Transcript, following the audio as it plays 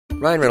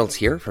Ryan Reynolds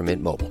here from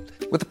Mint Mobile.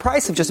 With the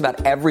price of just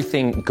about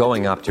everything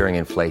going up during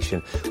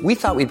inflation, we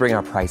thought we'd bring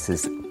our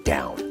prices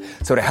down.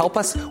 So to help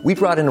us, we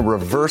brought in a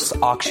reverse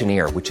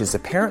auctioneer, which is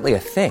apparently a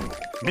thing.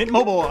 Mint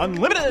Mobile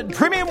Unlimited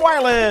Premium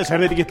Wireless. How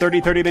to get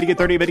 30, 30, bit to get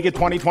 30, bit to get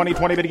 20, 20,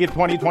 20, bit to get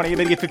 20, 20,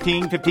 bit to get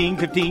 15, 15,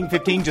 15,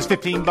 15, just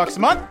 $15 a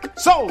month?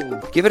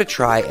 Sold! Give it a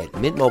try at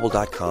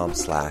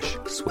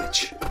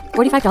mintmobile.com/switch.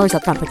 $45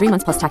 up front for 3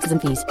 months plus taxes and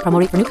fees. Promo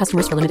rate for new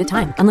customers for limited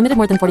time. Unlimited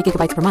more than 40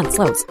 gigabytes per month.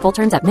 Slows full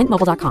terms at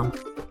mintmobile.com.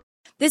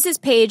 This is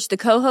Paige, the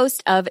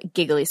co-host of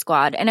Giggly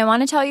Squad, and I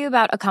want to tell you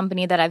about a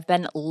company that I've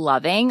been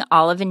loving,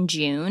 Olive &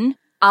 June.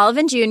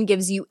 Olive & June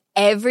gives you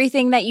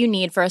everything that you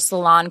need for a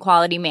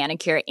salon-quality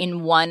manicure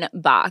in one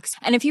box.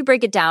 And if you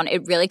break it down,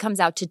 it really comes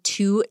out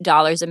to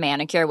 $2 a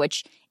manicure,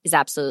 which is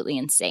absolutely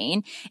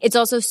insane. It's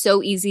also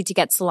so easy to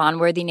get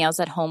salon-worthy nails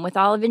at home with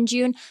Olive &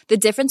 June. The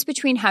difference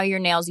between how your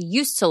nails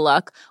used to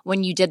look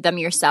when you did them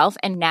yourself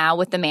and now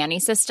with the Mani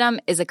system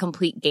is a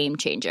complete game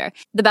changer.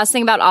 The best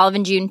thing about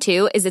Olive & June,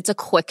 too, is it's a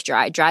quick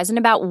dry. Dries in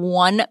about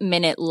 1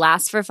 minute,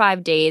 lasts for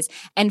 5 days,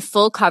 and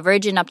full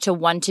coverage in up to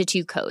 1 to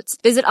 2 coats.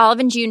 Visit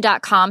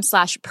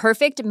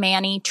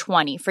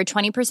oliveandjune.com/perfectmani20 for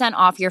 20%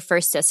 off your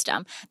first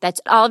system.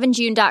 That's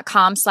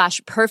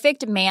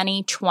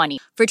oliveandjune.com/perfectmani20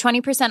 for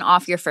 20%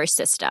 off your first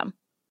system.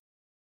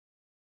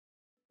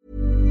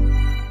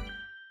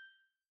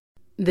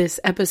 This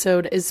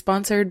episode is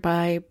sponsored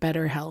by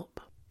BetterHelp.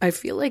 I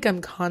feel like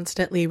I'm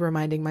constantly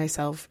reminding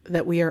myself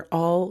that we are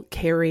all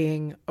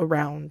carrying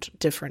around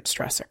different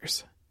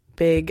stressors,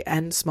 big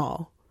and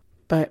small.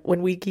 But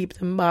when we keep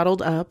them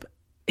bottled up,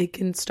 it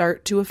can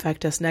start to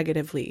affect us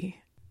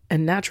negatively.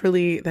 And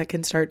naturally, that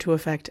can start to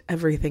affect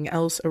everything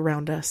else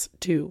around us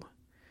too.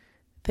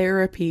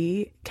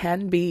 Therapy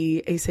can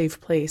be a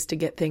safe place to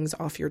get things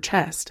off your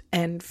chest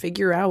and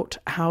figure out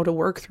how to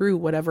work through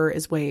whatever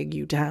is weighing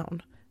you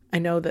down. I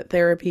know that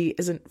therapy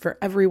isn't for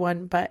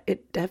everyone, but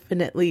it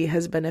definitely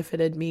has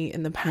benefited me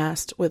in the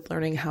past with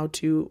learning how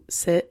to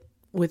sit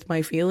with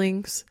my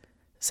feelings,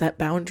 set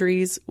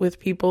boundaries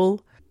with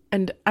people,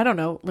 and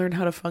learn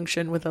how to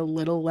function with a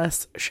little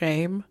less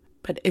shame.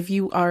 But if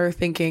you are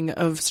thinking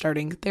of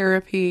starting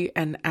therapy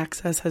and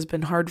access has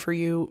been hard for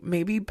you,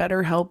 maybe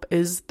BetterHelp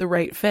is the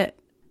right fit.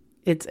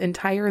 It's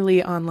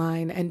entirely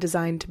online and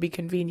designed to be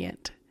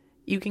convenient.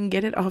 You can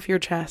get it off your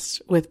chest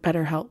with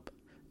BetterHelp.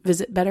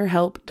 Visit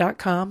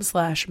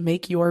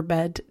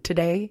betterhelp.com/makeyourbed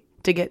today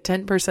to get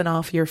 10%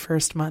 off your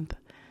first month.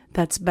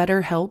 That's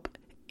BetterHelp,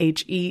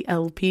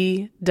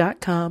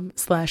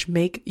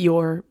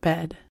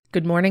 HELP.com/makeyourbed.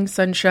 Good morning,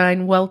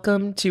 sunshine.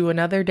 Welcome to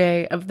another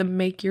day of the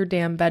Make Your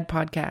Damn Bed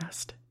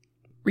podcast.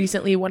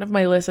 Recently, one of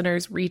my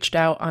listeners reached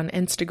out on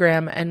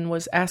Instagram and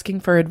was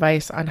asking for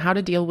advice on how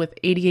to deal with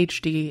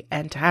ADHD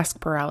and task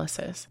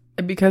paralysis.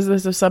 And because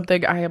this is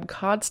something I am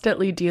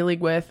constantly dealing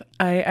with,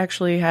 I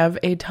actually have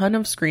a ton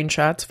of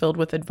screenshots filled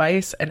with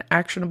advice and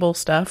actionable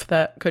stuff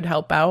that could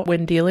help out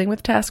when dealing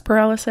with task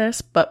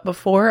paralysis. But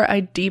before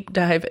I deep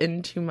dive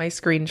into my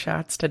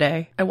screenshots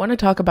today, I want to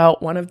talk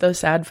about one of the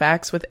sad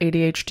facts with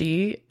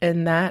ADHD,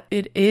 and that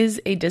it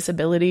is a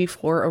disability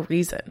for a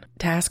reason.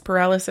 Task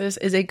paralysis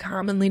is a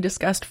commonly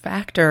discussed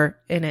factor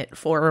in it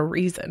for a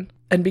reason.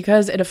 And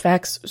because it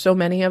affects so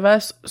many of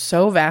us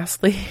so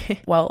vastly,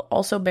 while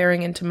also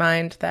bearing into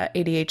mind that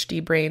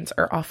ADHD brains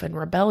are often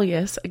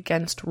rebellious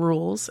against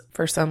rules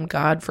for some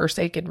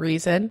God-forsaken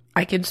reason,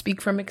 I can speak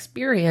from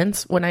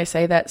experience when I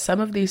say that some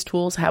of these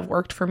tools have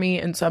worked for me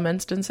in some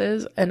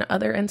instances, and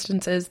other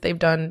instances they've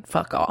done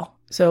fuck all.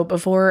 So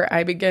before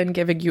I begin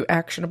giving you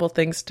actionable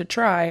things to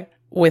try,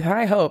 with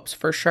high hopes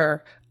for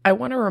sure, I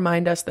want to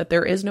remind us that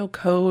there is no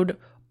code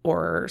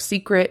or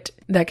secret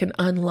that can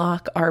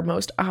unlock our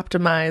most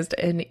optimized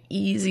and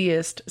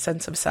easiest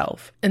sense of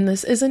self. And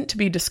this isn't to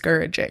be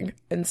discouraging.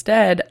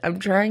 Instead, I'm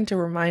trying to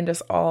remind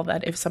us all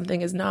that if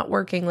something is not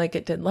working like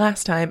it did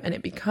last time and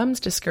it becomes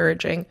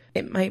discouraging,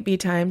 it might be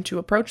time to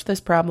approach this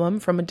problem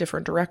from a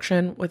different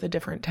direction with a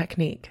different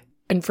technique.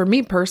 And for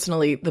me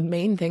personally, the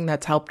main thing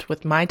that's helped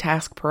with my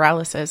task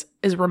paralysis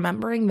is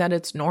remembering that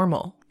it's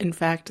normal. In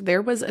fact,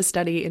 there was a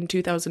study in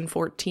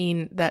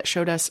 2014 that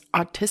showed us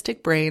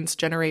autistic brains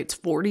generates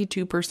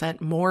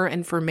 42% more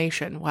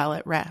information while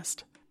at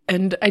rest.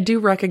 And I do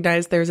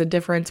recognize there's a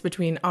difference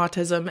between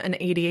autism and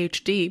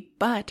ADHD,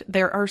 but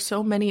there are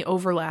so many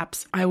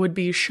overlaps. I would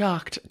be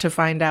shocked to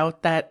find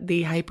out that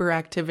the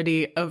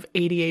hyperactivity of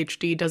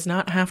ADHD does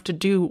not have to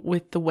do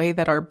with the way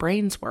that our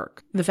brains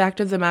work. The fact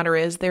of the matter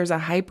is there's a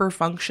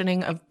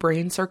hyperfunctioning of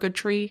brain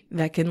circuitry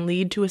that can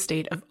lead to a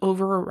state of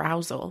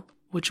overarousal,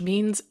 which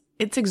means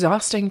it's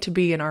exhausting to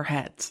be in our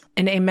heads.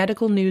 In a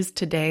Medical News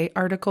Today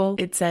article,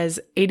 it says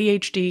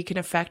ADHD can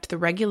affect the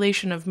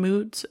regulation of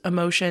moods,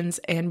 emotions,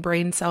 and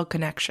brain cell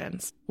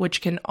connections,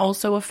 which can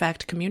also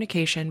affect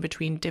communication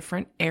between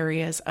different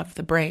areas of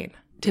the brain.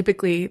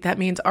 Typically, that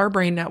means our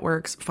brain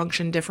networks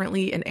function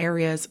differently in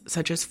areas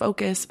such as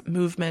focus,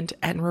 movement,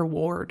 and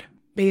reward.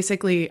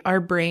 Basically, our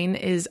brain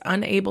is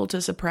unable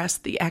to suppress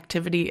the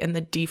activity in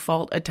the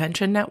default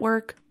attention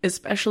network,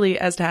 especially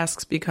as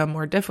tasks become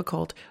more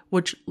difficult,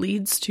 which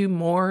leads to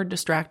more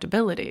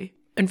distractibility.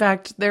 In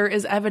fact, there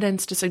is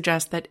evidence to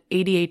suggest that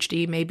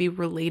ADHD may be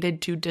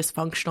related to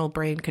dysfunctional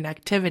brain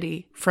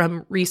connectivity.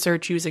 From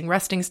research using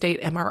resting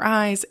state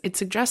MRIs, it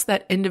suggests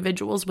that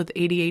individuals with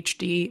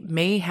ADHD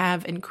may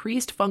have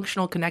increased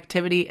functional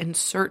connectivity in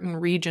certain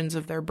regions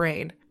of their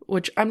brain.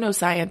 Which I'm no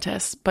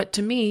scientist, but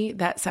to me,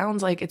 that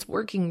sounds like it's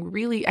working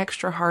really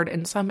extra hard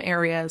in some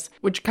areas,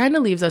 which kind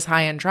of leaves us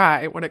high and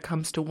dry when it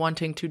comes to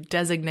wanting to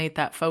designate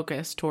that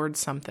focus towards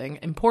something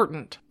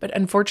important. But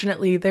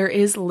unfortunately, there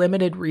is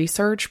limited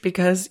research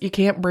because you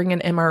can't bring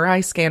an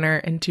MRI scanner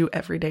into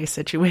everyday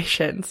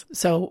situations.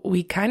 So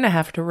we kind of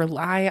have to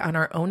rely on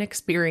our own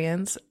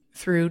experience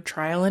through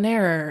trial and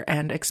error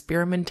and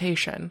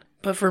experimentation.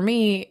 But for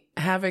me,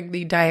 having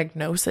the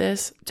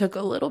diagnosis took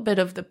a little bit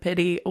of the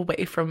pity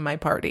away from my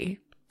party.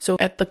 So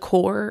at the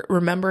core,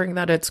 remembering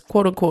that it's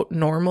quote unquote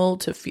normal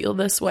to feel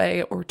this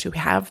way or to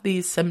have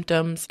these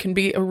symptoms can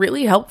be a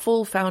really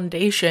helpful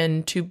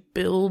foundation to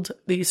build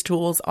these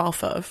tools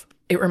off of.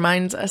 It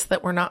reminds us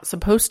that we're not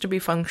supposed to be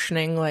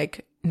functioning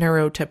like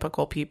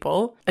neurotypical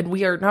people, and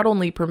we are not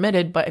only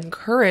permitted but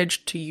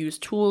encouraged to use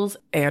tools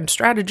and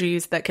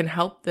strategies that can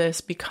help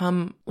this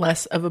become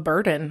less of a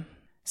burden.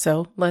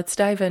 So let's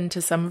dive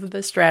into some of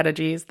the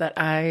strategies that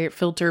I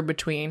filter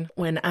between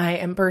when I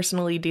am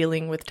personally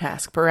dealing with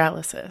task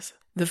paralysis.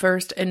 The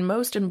first and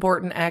most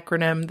important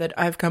acronym that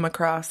I've come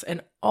across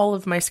in all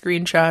of my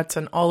screenshots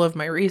and all of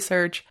my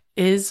research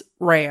is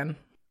RAN.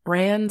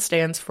 RAN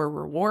stands for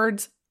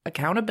rewards,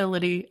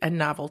 accountability, and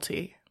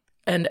novelty.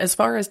 And as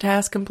far as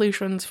task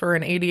completions for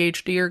an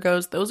ADHDer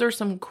goes, those are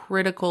some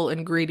critical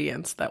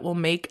ingredients that will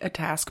make a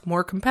task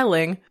more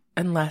compelling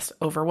and less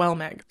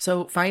overwhelming.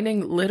 So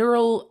finding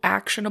literal,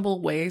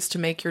 actionable ways to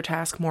make your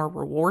task more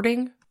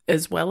rewarding,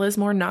 as well as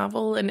more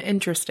novel and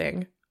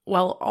interesting,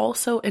 while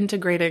also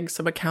integrating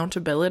some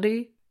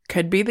accountability,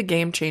 could be the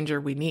game changer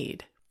we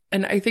need.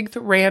 And I think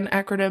the RAN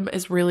acronym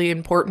is really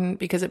important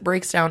because it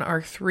breaks down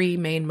our three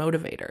main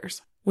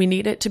motivators. We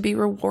need it to be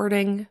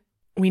rewarding,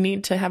 we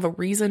need to have a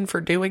reason for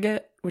doing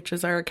it, which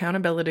is our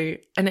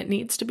accountability, and it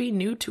needs to be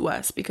new to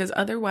us because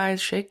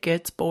otherwise shit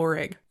gets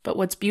boring. But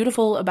what's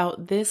beautiful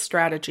about this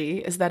strategy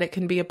is that it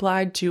can be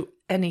applied to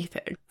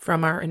anything,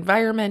 from our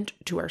environment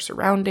to our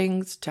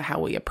surroundings, to how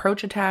we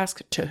approach a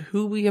task, to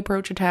who we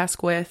approach a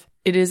task with.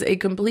 It is a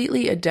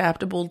completely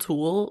adaptable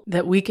tool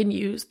that we can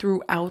use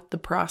throughout the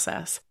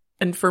process.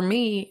 And for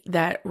me,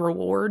 that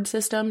reward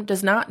system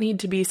does not need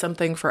to be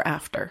something for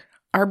after.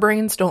 Our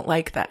brains don't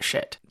like that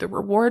shit. The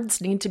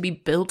rewards need to be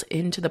built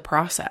into the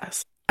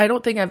process. I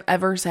don't think I've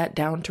ever sat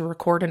down to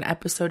record an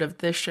episode of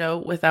this show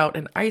without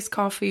an iced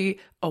coffee,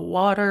 a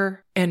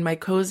water, and my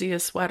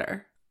coziest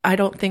sweater. I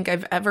don't think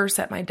I've ever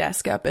set my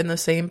desk up in the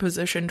same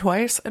position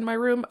twice in my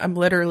room. I'm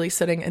literally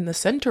sitting in the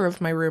center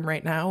of my room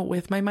right now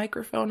with my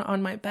microphone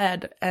on my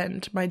bed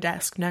and my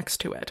desk next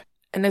to it.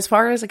 And as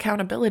far as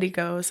accountability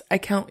goes, I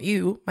count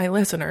you, my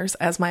listeners,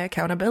 as my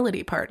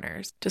accountability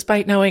partners.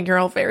 Despite knowing you're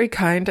all very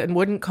kind and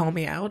wouldn't call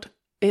me out,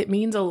 it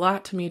means a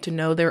lot to me to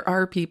know there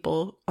are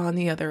people on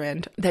the other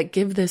end that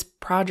give this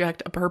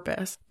project a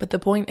purpose. But the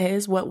point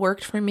is, what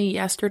worked for me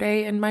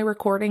yesterday in my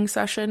recording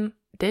session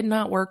did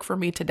not work for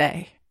me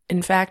today.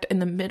 In fact, in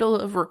the middle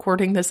of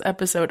recording this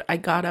episode, I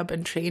got up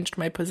and changed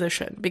my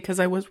position because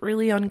I was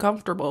really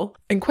uncomfortable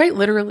and quite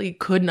literally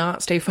could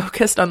not stay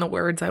focused on the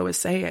words I was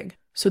saying.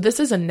 So this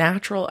is a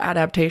natural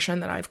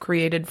adaptation that I've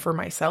created for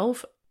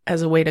myself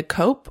as a way to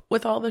cope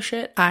with all the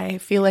shit I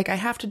feel like I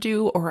have to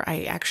do or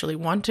I actually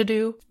want to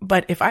do.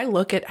 But if I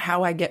look at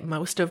how I get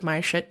most of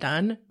my shit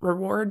done,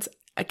 rewards,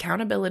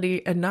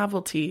 accountability, and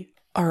novelty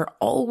are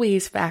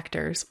always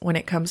factors when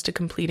it comes to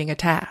completing a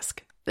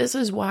task. This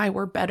is why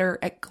we're better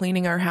at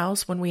cleaning our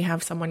house when we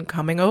have someone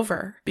coming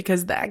over,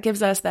 because that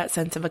gives us that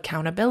sense of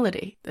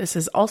accountability. This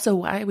is also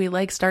why we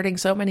like starting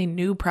so many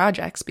new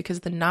projects,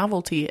 because the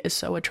novelty is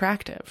so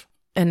attractive.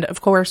 And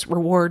of course,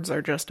 rewards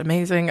are just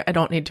amazing. I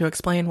don't need to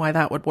explain why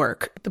that would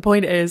work. The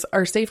point is,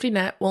 our safety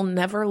net will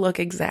never look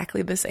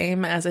exactly the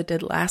same as it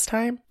did last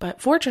time, but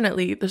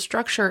fortunately, the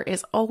structure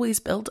is always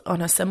built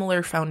on a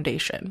similar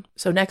foundation.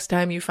 So next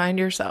time you find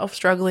yourself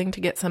struggling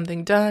to get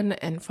something done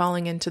and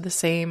falling into the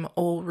same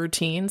old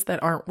routines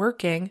that aren't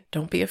working,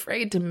 don't be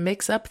afraid to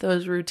mix up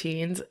those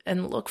routines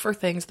and look for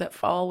things that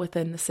fall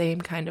within the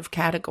same kind of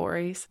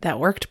categories that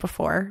worked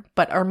before,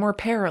 but are more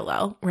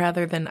parallel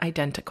rather than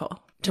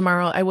identical.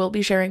 Tomorrow, I will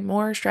be sharing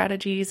more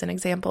strategies and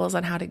examples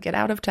on how to get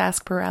out of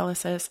task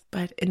paralysis.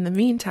 But in the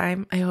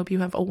meantime, I hope you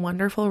have a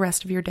wonderful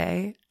rest of your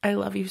day. I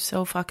love you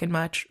so fucking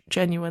much,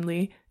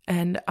 genuinely.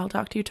 And I'll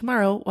talk to you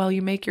tomorrow while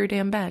you make your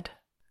damn bed.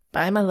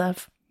 Bye, my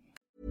love.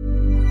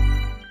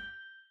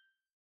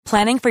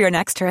 Planning for your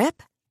next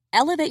trip?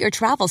 Elevate your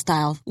travel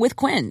style with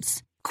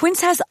Quince. Quince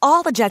has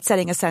all the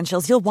jet-setting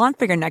essentials you'll want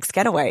for your next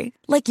getaway,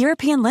 like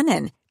European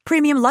linen,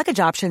 premium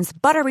luggage options,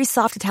 buttery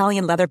soft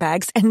Italian leather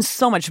bags, and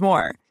so much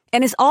more.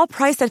 And is all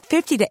priced at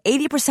 50 to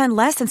 80%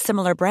 less than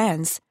similar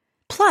brands.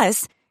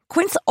 Plus,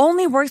 Quince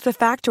only works with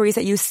factories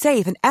that use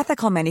safe and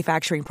ethical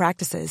manufacturing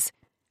practices.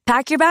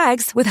 Pack your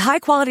bags with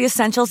high-quality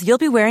essentials you'll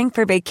be wearing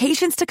for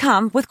vacations to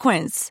come with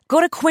Quince.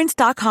 Go to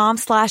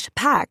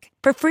quince.com/pack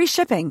for free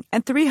shipping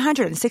and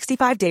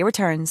 365-day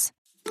returns.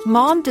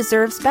 Mom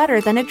deserves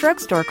better than a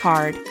drugstore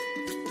card.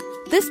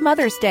 This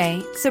Mother's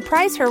Day,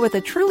 surprise her with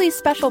a truly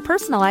special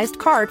personalized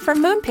card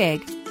from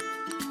Moonpig.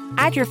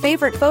 Add your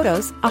favorite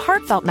photos, a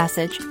heartfelt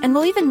message, and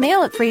we'll even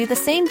mail it for you the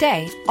same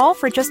day, all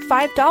for just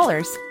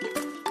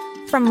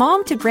 $5. From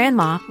mom to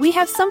grandma, we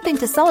have something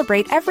to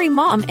celebrate every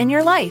mom in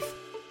your life.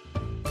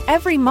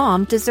 Every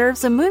mom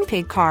deserves a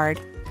Moonpig card.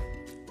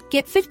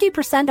 Get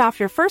 50% off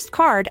your first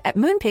card at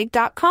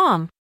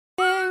Moonpig.com.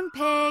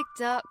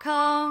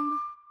 Moonpig.com.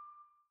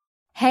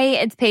 Hey,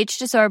 it's Paige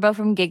DeSorbo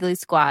from Giggly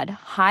Squad.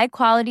 High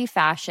quality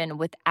fashion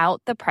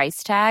without the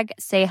price tag.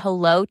 Say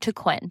hello to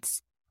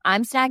Quince.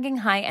 I'm snagging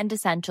high-end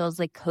essentials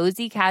like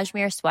cozy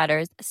cashmere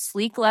sweaters,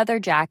 sleek leather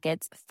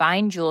jackets,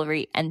 fine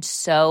jewelry, and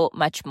so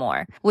much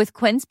more. With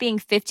Quince being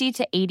 50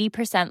 to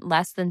 80%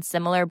 less than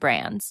similar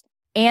brands.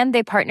 And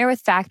they partner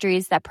with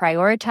factories that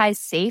prioritize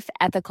safe,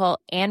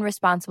 ethical, and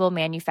responsible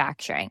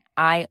manufacturing.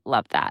 I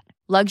love that.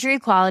 Luxury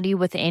quality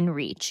within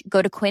reach.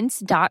 Go to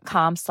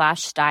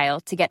quince.com/style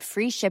to get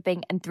free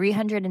shipping and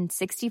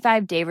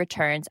 365-day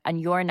returns on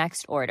your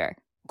next order.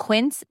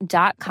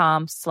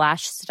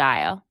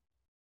 Quince.com/style.